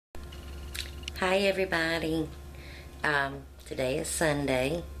Hi everybody. Today is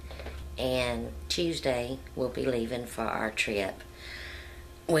Sunday and Tuesday we'll be leaving for our trip.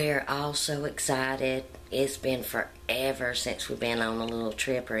 We're all so excited. It's been forever since we've been on a little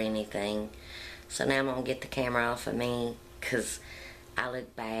trip or anything. So now I'm going to get the camera off of me because I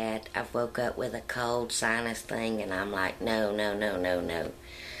look bad. I've woke up with a cold sinus thing and I'm like, no.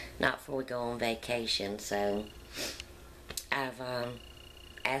 Not before we go on vacation. So I've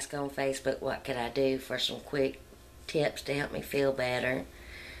asked on Facebook what could I do for some quick tips to help me feel better.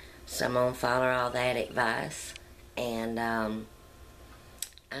 So I'm going to follow all that advice. And I'm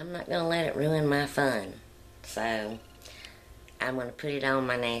not going to let it ruin my fun. So I'm going to put it on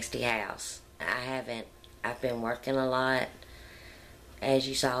my nasty house. I've been working a lot. As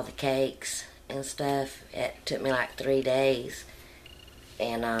you saw, the cakes and stuff, it took me like 3 days.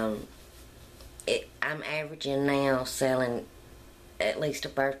 And I'm averaging now selling at least a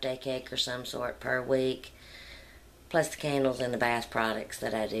birthday cake or some sort per week, plus the candles and the bath products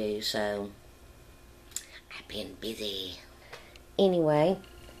that I do. So I've been busy. Anyway,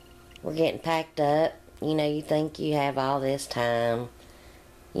 we're getting packed up. You know, you think you have all this time,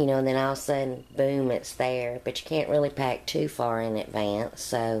 you know, and then all of a sudden, boom, it's there. But you can't really pack too far in advance.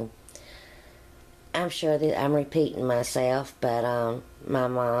 So I'm sure that I'm repeating myself, but my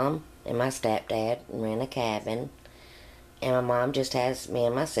mom and my stepdad rent a cabin. And my mom just has me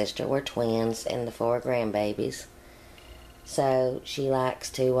and my sister. We're twins and the 4 grandbabies. So she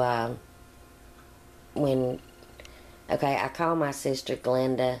likes to, I call my sister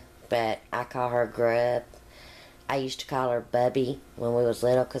Glenda, but I call her Grub. I used to call her Bubby when we was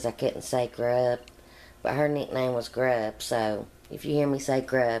little because I couldn't say Grub. But her nickname was Grub, so if you hear me say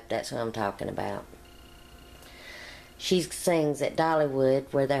Grub, that's what I'm talking about. She sings at Dollywood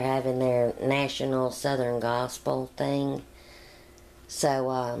where they're having their National Southern Gospel thing.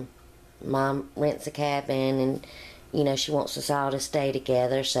 So, Mom rents a cabin and, you know, she wants us all to stay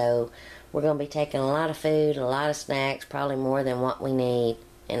together. So, we're going to be taking a lot of food, a lot of snacks, probably more than what we need.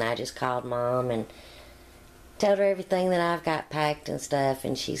 And I just called Mom and told her everything that I've got packed and stuff.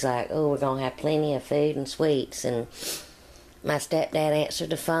 And she's like, oh, we're going to have plenty of food and sweets. And my stepdad answered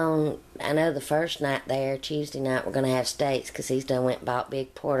the phone. I know the first night there, Tuesday night, we're going to have steaks because he's done went and bought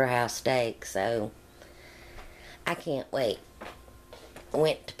big porterhouse steaks. So, I can't wait.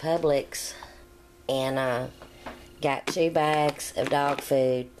 Went to Publix and got 2 bags of dog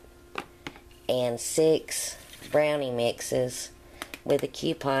food and 6 brownie mixes with a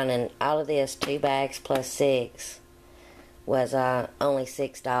coupon, and all of this 2 bags plus 6 was only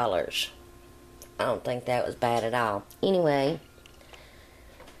 $6. I don't think that was bad at all. Anyway,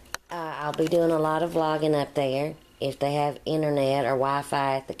 I'll be doing a lot of vlogging up there. If they have internet or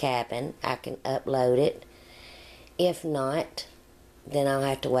Wi-Fi at the cabin, I can upload it. If not, then I'll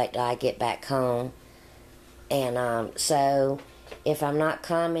have to wait till I get back home. And so if I'm not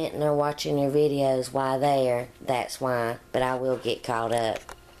commenting or watching your videos while there, that's why. But I will get caught up.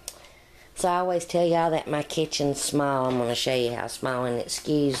 So I always tell y'all that my kitchen's small. I'm going to show you how small, and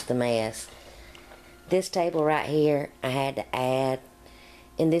excuse the mess. This table right here I had to add,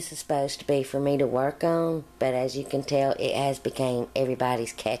 and this is supposed to be for me to work on, but as you can tell, it has become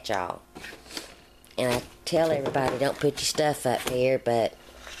everybody's catch-all. And I tell everybody, don't put your stuff up here, but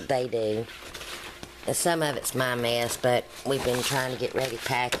they do. And some of it's my mess, but we've been trying to get ready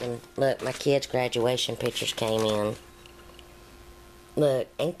packing. Look, my kids' graduation pictures came in. Look,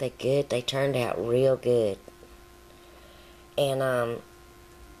 ain't they good? They turned out real good. And,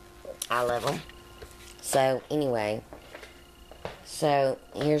 I love them. So, anyway. So,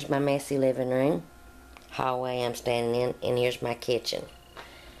 here's my messy living room. Hallway I'm standing in. And here's my kitchen.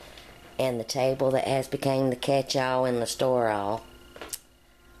 And the table that has become the catch-all and the store-all.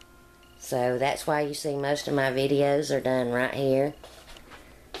 So that's why you see most of my videos are done right here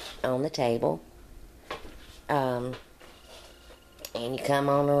on the table. And you come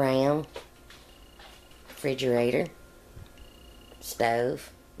on around, refrigerator,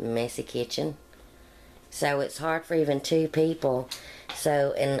 stove, messy kitchen. So it's hard for even 2 people.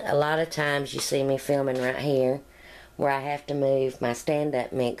 So, and a lot of times you see me filming right here, where I have to move my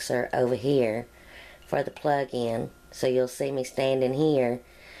stand-up mixer over here for the plug-in. So you'll see me standing here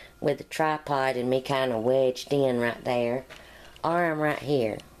with the tripod and me kind of wedged in right there. Or I'm right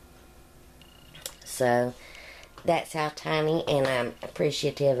here. So that's how tiny, and I'm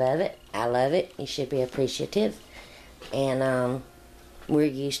appreciative of it. I love it. You should be appreciative. And we're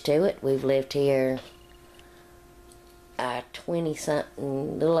used to it. We've lived here 20-something, a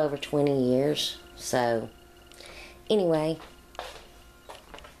little over 20 years. So anyway,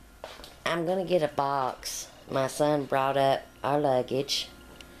 I'm going to get a box. My son brought up our luggage,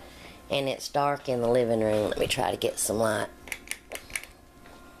 and it's dark in the living room. Let me try to get some light.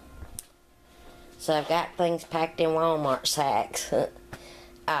 So I've got things packed in Walmart sacks.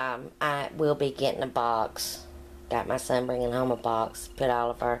 I will be getting a box. Got my son bringing home a box. Put all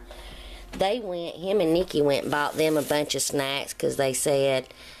of our... him and Nikki went and bought them a bunch of snacks because they said,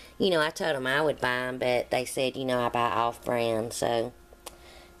 I told them I would buy them, but they said, I buy off-brand, so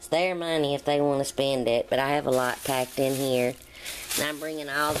it's their money if they want to spend it. But I have a lot packed in here. And I'm bringing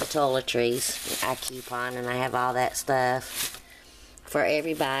all the toiletries I coupon, and I have all that stuff for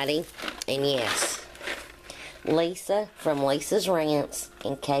everybody. And yes, Lisa from Lisa's Rants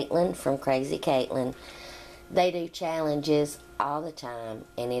and Caitlin from Crazy Caitlin, they do challenges all the time,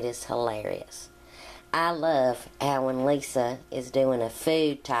 and it is hilarious. I love how when Lisa is doing a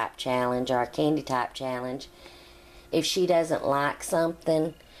food type challenge or a candy type challenge, if she doesn't like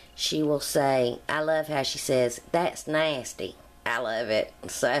something, she will say, I love how she says, that's nasty. I love it.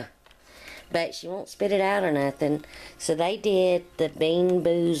 So, but she won't spit it out or nothing. So they did the Bean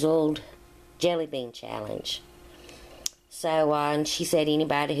Boozled Jelly Bean Challenge. So, and she said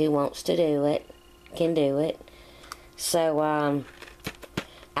anybody who wants to do it can do it. So,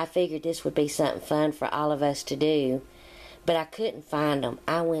 I figured this would be something fun for all of us to do, but I couldn't find them.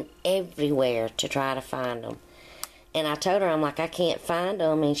 I went everywhere to try to find them, and I told her, I'm like, I can't find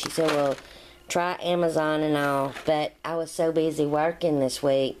them, and she said, well, try Amazon and all, but I was so busy working this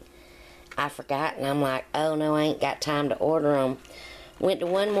week, I forgot, and I'm like, oh no, I ain't got time to order them. Went to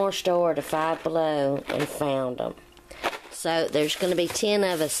one more store to Five Below and found them. So there's going to be 10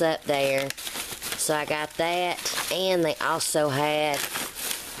 of us up there, so I got that, and they also had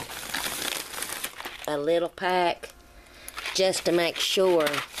a little pack just to make sure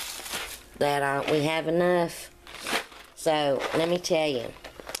that we have enough. So let me tell you,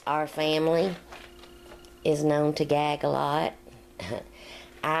 our family is known to gag a lot.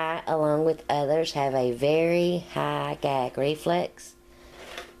 I, along with others, have a very high gag reflex.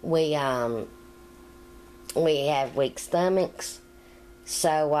 We have weak stomachs,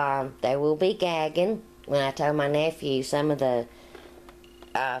 so there will be gagging. When I told my nephew some of the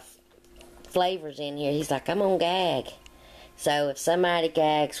flavors in here, he's like, I'm gonna gag. So if somebody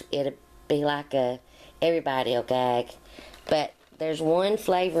gags, it'll be like everybody will gag. But there's one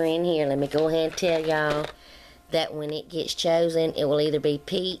flavor in here, let me go ahead and tell y'all, that when it gets chosen, it will either be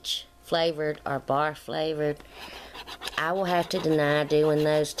peach flavored or bar flavored. I will have to deny doing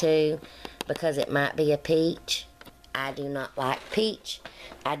those two because it might be a peach. I do not like peach.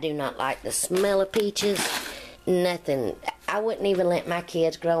 I do not like the smell of peaches. Nothing. I wouldn't even let my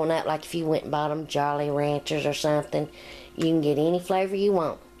kids growing up, like if you went and bought them Jolly Ranchers or something, you can get any flavor you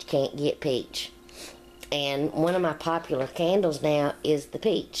want. You can't get peach. And one of my popular candles now is the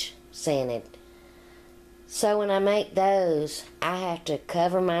peach scented. So when I make those, I have to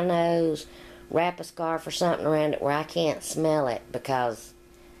cover my nose, wrap a scarf or something around it where I can't smell it because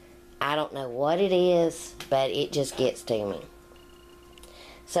I don't know what it is, but it just gets to me.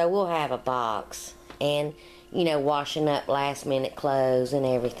 So we'll have a box and, washing up last minute clothes and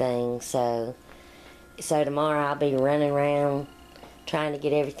everything. So tomorrow I'll be running around trying to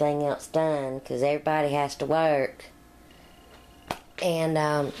get everything else done because everybody has to work. And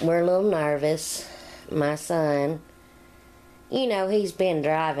we're a little nervous. My son, he's been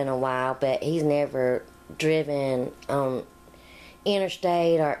driving a while, but he's never driven on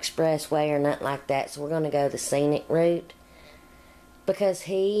interstate or expressway or nothing like that. So we're going to go the scenic route. Because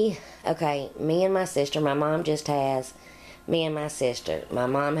me and my sister, my mom just has me and my sister. My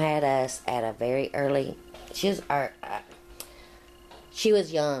mom had us at a very early, she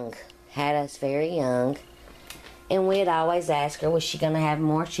was young, had us very young. And we'd always ask her, was she going to have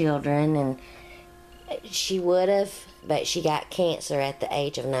more children? And she would have, but she got cancer at the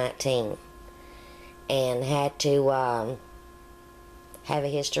age of 19 and had to have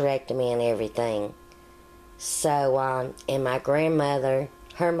a hysterectomy and everything. So, and my grandmother,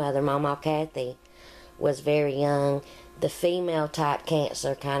 her mother, Mama Kathy, was very young. The female type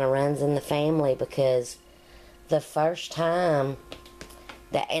cancer kind of runs in the family because the first time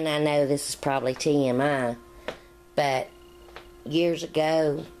and I know this is probably TMI, but years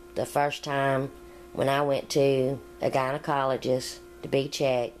ago, the first time when I went to a gynecologist to be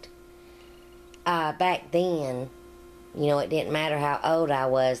checked, back then, it didn't matter how old I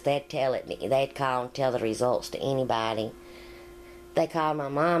was, they'd call and tell the results to anybody. They called my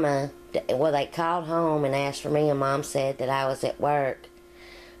mama, they called home and asked for me, and Mom said that I was at work.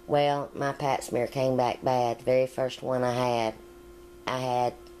 Well, my pap smear came back bad, the very first one I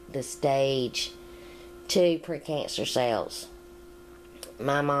had the stage 2 precancer cells.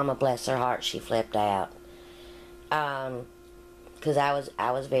 My mama, bless her heart, she flipped out. because I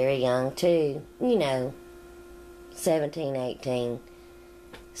was very young too, 17, 18.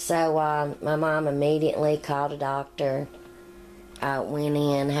 So my mom immediately called a doctor. I went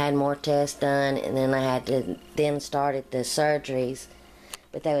in, had more tests done, and then I had to then started the surgeries.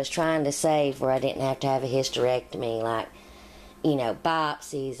 But they was trying to save where I didn't have to have a hysterectomy, like,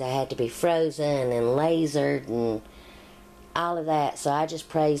 biopsies. I had to be frozen and lasered and all of that. So I just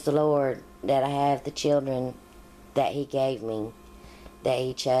praise the Lord that I have the children that He gave me, that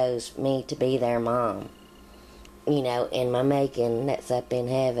He chose me to be their mom, in my making that's up in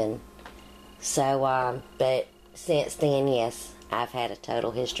heaven. So, but since then, yes, I've had a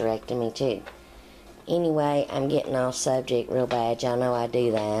total hysterectomy too. Anyway, I'm getting off subject real bad. Y'all know I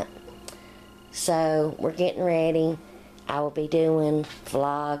do that. So, we're getting ready. I will be doing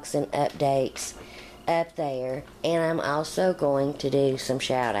vlogs and updates up there. And I'm also going to do some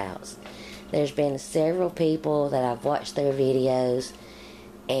shout-outs. There's been several people that I've watched their videos,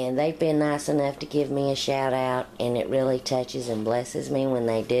 and they've been nice enough to give me a shout-out, and it really touches and blesses me when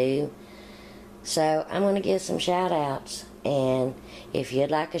they do. So, I'm going to give some shout-outs. And if you'd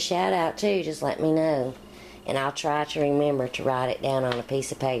like a shout out too, just let me know, and I'll try to remember to write it down on a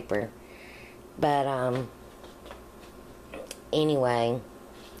piece of paper. But anyway,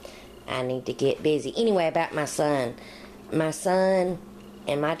 I need to get busy. Anyway, about my son and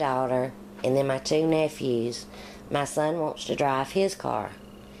my daughter, and then my 2 nephews. My son wants to drive his car,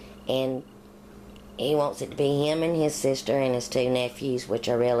 and he wants it to be him and his sister and his 2 nephews, which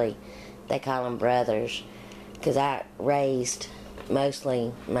are really, they call them brothers. Because I raised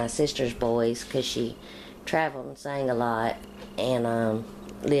mostly my sister's boys, because she traveled and sang a lot, and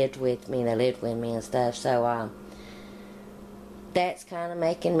lived with me. They lived with me and stuff. So that's kind of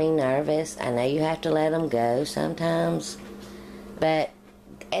making me nervous. I know you have to let them go sometimes, but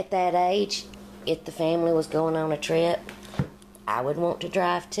at that age, if the family was going on a trip, I would want to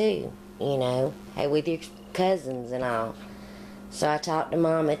drive too. Hey, with your cousins and all. So I talked to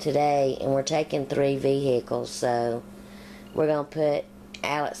Mama today, and we're taking 3 vehicles. So we're going to put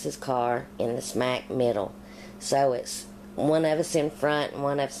Alex's car in the smack middle. So it's one of us in front and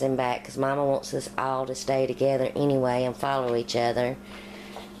one of us in back, because Mama wants us all to stay together anyway and follow each other.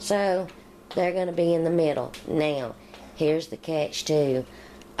 So they're going to be in the middle. Now, here's the catch too.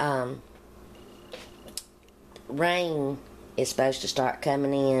 Rain is supposed to start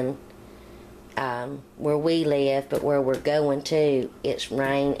coming in where we live, but where we're going to, it's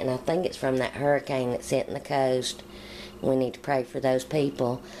rain, and I think it's from that hurricane that's hitting the coast. We need to pray for those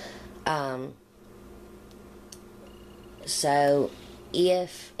people. So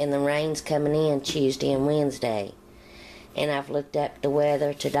if, and the rain's coming in Tuesday and Wednesday, and I've looked up the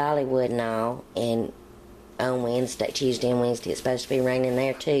weather to Dollywood and all, and on Wednesday, Tuesday and Wednesday, it's supposed to be raining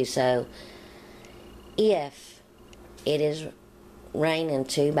there too. So if it is raining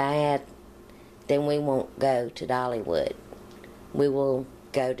too bad, then we won't go to Dollywood. We will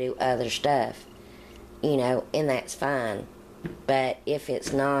go do other stuff, and that's fine. But if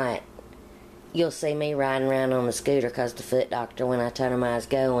it's not, you'll see me riding around on the scooter, because the foot doctor, when I told him I was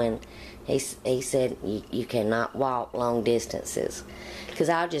going, he said, you cannot walk long distances, because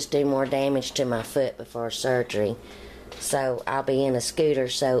I'll just do more damage to my foot before surgery. So I'll be in a scooter,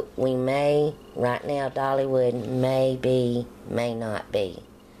 so we may, right now, Dollywood may be, may not be.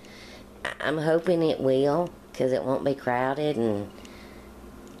 I'm hoping it will, because it won't be crowded, and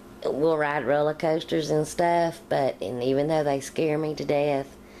we'll ride roller coasters and stuff, and even though they scare me to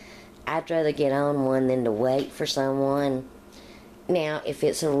death, I'd rather get on one than to wait for someone. Now, if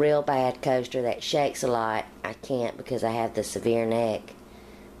it's a real bad coaster that shakes a lot, I can't, because I have the severe neck.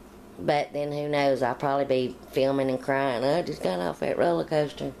 But then who knows, I'll probably be filming and crying, I just got off that roller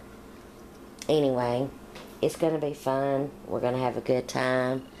coaster. Anyway, it's going to be fun. We're going to have a good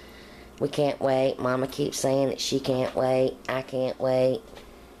time. We can't wait. Mama keeps saying that she can't wait. I can't wait.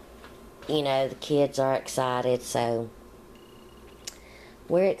 The kids are excited, so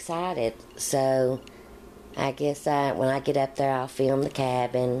we're excited. So I guess when I get up there, I'll film the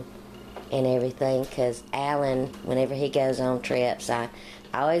cabin and everything, because Alan, whenever he goes on trips, I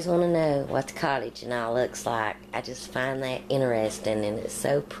always want to know what the cottage and all looks like. I just find that interesting, and it's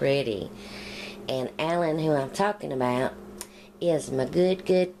so pretty. And Alan, who I'm talking about, is my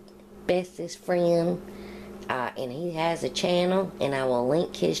good bestest friend, and he has a channel, and I will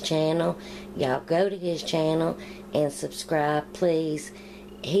link his channel. Y'all go to his channel and subscribe, please.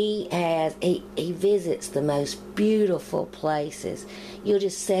 He visits the most beautiful places. You'll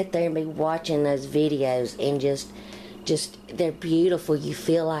just sit there and be watching those videos, and just they're beautiful. You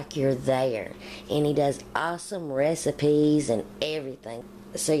feel like you're there. And he does awesome recipes and everything.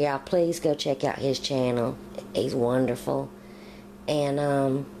 So y'all, please go check out his channel. He's wonderful.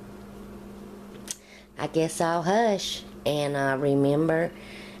 And I guess I'll hush. And remember,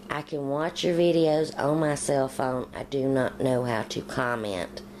 I can watch your videos on my cell phone. I do not know how to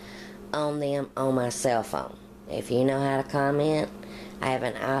comment on them on my cell phone. If you know how to comment, I have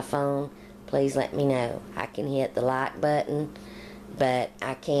an iPhone, please let me know. I can hit the like button, but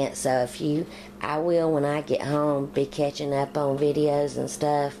I can't. So I will, when I get home, be catching up on videos and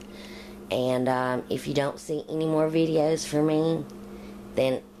stuff. And if you don't see any more videos from me,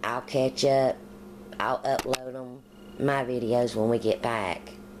 then I'll catch up. I'll upload them, my videos, when we get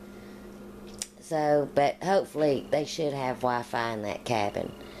back. So, but hopefully they should have Wi-Fi in that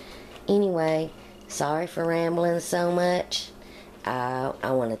cabin. Anyway, sorry for rambling so much. I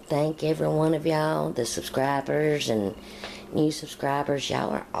want to thank every one of y'all, the subscribers and new subscribers. Y'all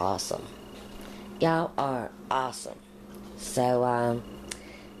are awesome. Y'all are awesome. So,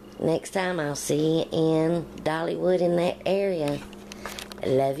 next time I'll see you in Dollywood, in that area.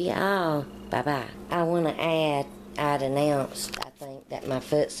 Love you all. Bye-bye. I want to add, I'd announced, I think, that my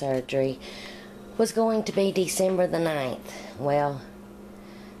foot surgery was going to be December the 9th. Well,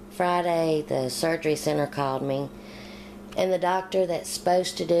 Friday, the surgery center called me, and the doctor that's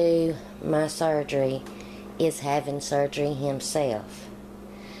supposed to do my surgery is having surgery himself.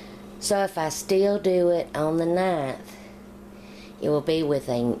 So if I still do it on the 9th, it will be with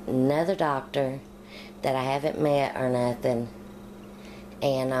another doctor that I haven't met or nothing.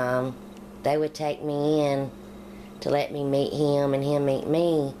 And they would take me in to let me meet him and him meet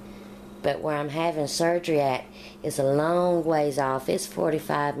me. But where I'm having surgery at is a long ways off. It's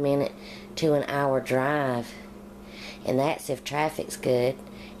 45-minute to an hour drive. And that's if traffic's good.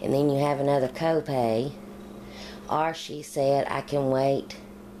 And then you have another copay. Or she said I can wait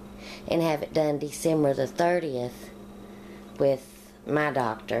and have it done December the 30th with my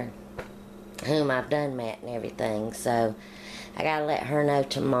doctor, whom I've done met and everything. So I gotta let her know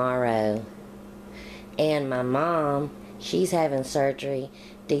tomorrow. And my mom, she's having surgery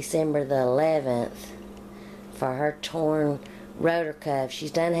December the 11th for her torn rotor cuff.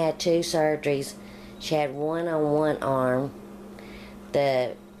 She's done had 2 surgeries. She had one on one arm.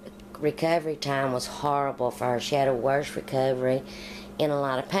 The recovery time was horrible for her. She had a worse recovery and a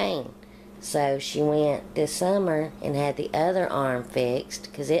lot of pain. So she went this summer and had the other arm fixed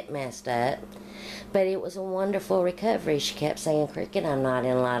because it messed up. But it was a wonderful recovery. She kept saying, "Cricket, I'm not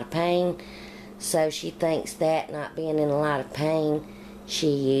in a lot of pain." So she thinks that not being in a lot of pain, she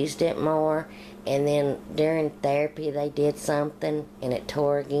used it more. And then during therapy they did something and it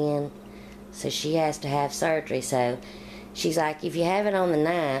tore again. So she has to have surgery. So she's like, if you have it on the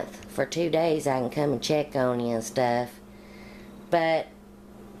 9th for 2 days, I can come and check on you and stuff. But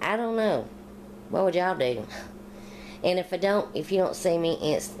I don't know. What would y'all do? And if you don't see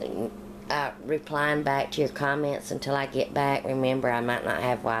me replying back to your comments until I get back, remember I might not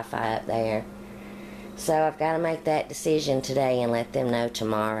have Wi-Fi up there. So I've got to make that decision today and let them know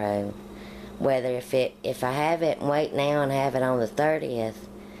tomorrow. Whether if I have it and wait now and have it on the 30th,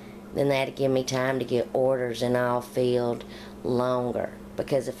 then that'll give me time to get orders and all filled longer.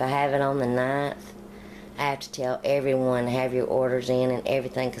 Because if I have it on the 9th, I have to tell everyone to have your orders in and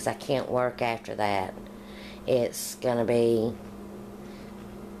everything, because I can't work after that. It's going to be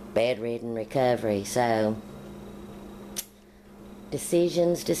bedridden recovery. So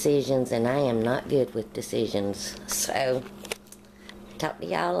decisions, and I am not good with decisions. So talk to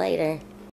y'all later.